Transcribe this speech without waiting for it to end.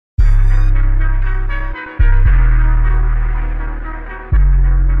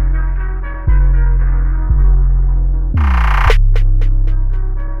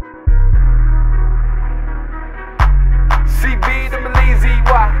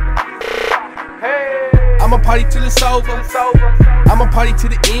I'ma party till it's over. I'ma party to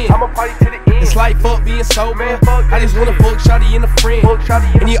the end. It's like fuck being sober. I just wanna fuck shawty and a friend.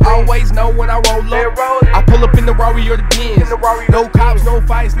 And you always know when I roll up, I pull up in the Rari or the Benz. No cops, no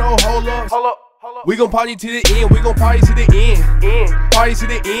fights, no hold ups. We gon' party to the end, we gon' party to the end. Party to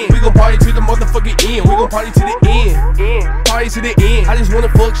the end, we gon' party to the motherfucking end. We gon' party to the end. Party to the end. I just wanna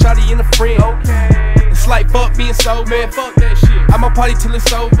fuck shawty and a friend. It's like fuck being sober, man, fuck that shit. I'ma party till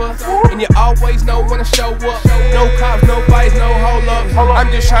it's over, and you always know when I show up. No cops, no fights, no hold ups.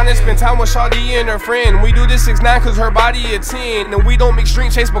 I'm just trying to spend time with shawty and her friend. We do this 6'9" cause her body a 10. And we don't mix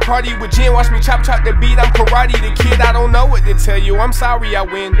drink, chase Bacardi with gin. Watch me chop the beat, I'm karate the kid. I don't know what to tell you, I'm sorry I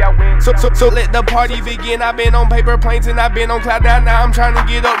win. So let the party begin. I've been on paper planes and I've been on cloud nine. Now I'm trying to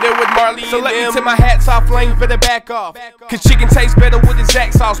get up there with Marley. So let me tip my hats off, flames better back off. Cause chicken tastes better with the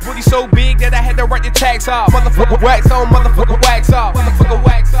Zack sauce. Booty so big that I had to write the tax off. Motherfucker wax on, motherfucker wax off. Motherfucker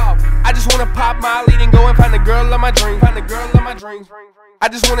wax off. I just wanna pop my lead and go and find the girl of my dreams. Find the girl of my dreams. I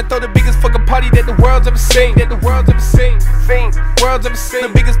just wanna throw the biggest fucking party that the world's ever seen. That the world's ever seen. World's ever seen. The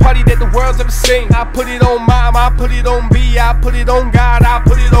biggest party that the world's ever seen. I put it on mom, I put it on B, I put it on God, I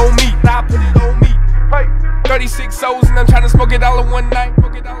put it on me. I put it on me. Hey, 36 souls and I'm trying to smoke it all in one night.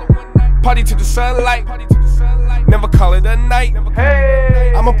 Party to the sunlight. Never call it a night.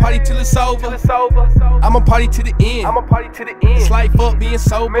 Hey, I'ma party till it's over. I'ma party to the end. It's like fuck being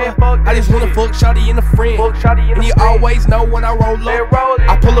sober. I just wanna fuck shawty and a friend. And you always know when I roll up,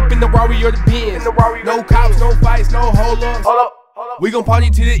 I pull up in the Rari or the Benz. No cops, no fights, no hold ups. We gon' party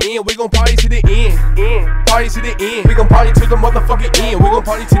to the end, we gon' party to the end. Party to the end, we gon' party to the motherfucking end. We gon'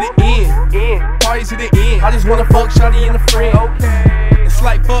 party to the end. Party to the end. I just wanna fuck shawty and a friend. It's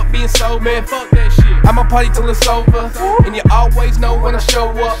like fuck being sober, man, fuck that shit. I'ma party till it's over, and you always know when I show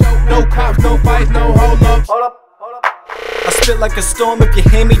up. No cops, no fights, no hold ups. I spit like a storm if you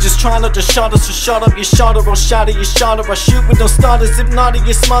hear me, just try not to shut us. So shut up, you shot her, or shatter, you shot her. I shoot with no starters, hypnotic,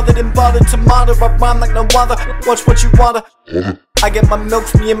 you're smothered and bothered. Tomato, I rhyme like no other, watch what you wanna. I get my milk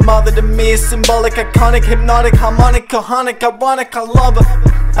from your mother, to me it's symbolic, iconic, hypnotic, harmonic, cohonic, ironic, I love her.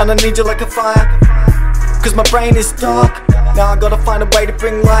 And I need you like a fire, cause my brain is dark. Now I gotta find a way to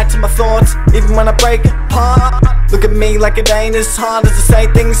bring light to my thoughts, even when I break apart. Look at me like it ain't as hard as to say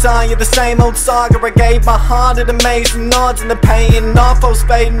things are. You're the same old saga, I gave my heart at amazing odds, and the paying off, I was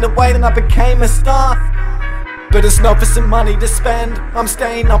fading away, then I became a star. But it's not for some money to spend. I'm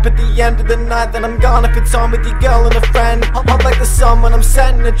staying up at the end of the night, then I'm gone if it's on with your girl and a friend. I'm hot like the sun when I'm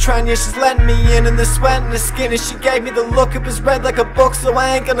setting a trend. Yeah, she's letting me in the sweat and the skin, and she gave me the look, it was read like a book. So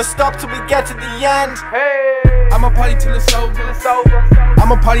I ain't gonna stop till we get to the end. Hey, I'ma party till it's over.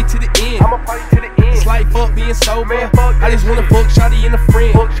 I'ma party to the end. It's like fuck being sober. I just wanna fuck shawty and a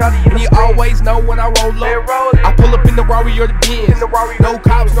friend. And you always know when I roll up, I pull up in the Rari or the Benz. No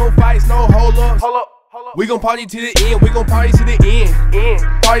cops, no fights, no hold ups. We gon' party to the end, we gon' party to the end.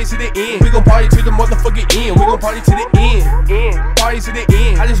 Party to the end, we gon' party to the motherfucking end. We gon' party to the end. Party to the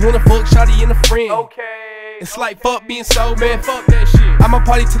end. I just wanna fuck shawty and a friend. It's like fuck being sober, man, fuck that shit. I'ma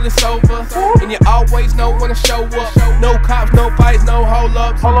party till it's over, and you always know when I show up. No cops, no fights, no hold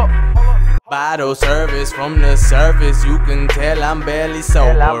ups. Bottle service from the surface, you can tell I'm barely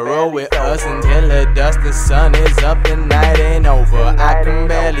sober. Roll with us until the dust, the sun is up, the night ain't over. I can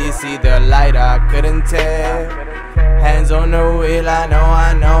barely see the light, I couldn't tell. Hands on the wheel, I know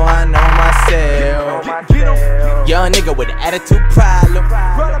myself. Young nigga with an attitude problem,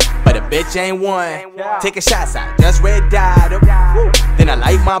 but a bitch ain't one. Taking shots, I just red dot up. Then I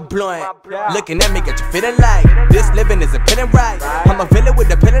light my blunt. Looking at me, got you feeling like this living is a pen and right. I'm a villain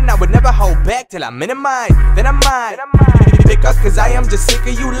with a pen and I would never hold back till I'm in a mind. Then I might pick up cause I am just sick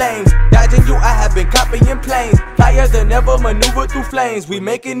of you lames. Dodging you, I have been copying planes. Flyer than ever, maneuver through flames. We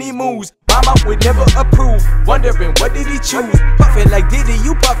making these moves, mama would never approve. Wondering what did he choose? Puffin' like Diddy,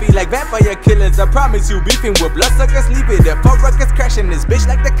 you puffy like vampire killers. I promise you, beefing with bloodsuckers, leave it up. For ruckus crashing this bitch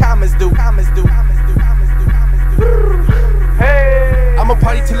like the commas do. Hey, I'ma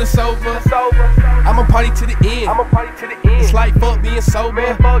party till it's over. I'ma party to the end. It's like fuck being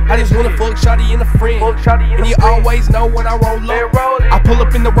sober. I just wanna fuck shawty and a friend. And you always know when I roll up, I pull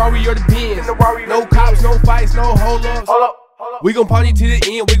up in the Rari or the Benz. No cops, no fights, no hold ups. We gon' party to the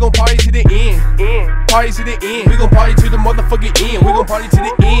end, we gon' party to the end. Party to the end, we gon' party to the motherfucking end. We gon' party to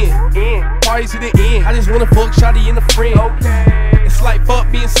the end. Party to the end. I just wanna fuck shawty and a friend. It's like fuck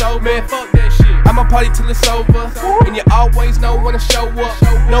being sober, man, fuck that shit. I'ma party till it's over, and you always know when I show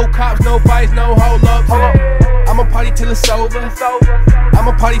up. No cops, no fights, no hold ups. I'ma party till it's over.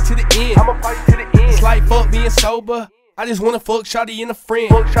 I'ma party to the end. It's like fuck being sober. I just wanna fuck shawty and a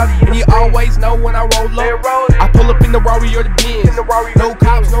friend. And you always know when I roll up, I pull up in the Rari or the Benz. No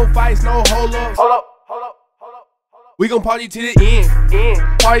cops, no fights, no hold ups. We gon' party to the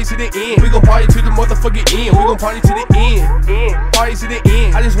end. Party to the end. We gon' party to the motherfucking end. We gon' party to the end. Party to the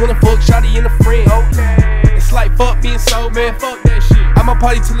end. I just wanna fuck shawty and a friend. It's like fuck being sober. Man, fuck that shit. I'ma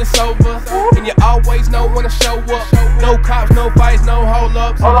party till it's over. And you always know when I show up. No cops, no fights, no hold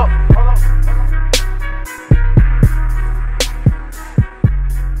ups.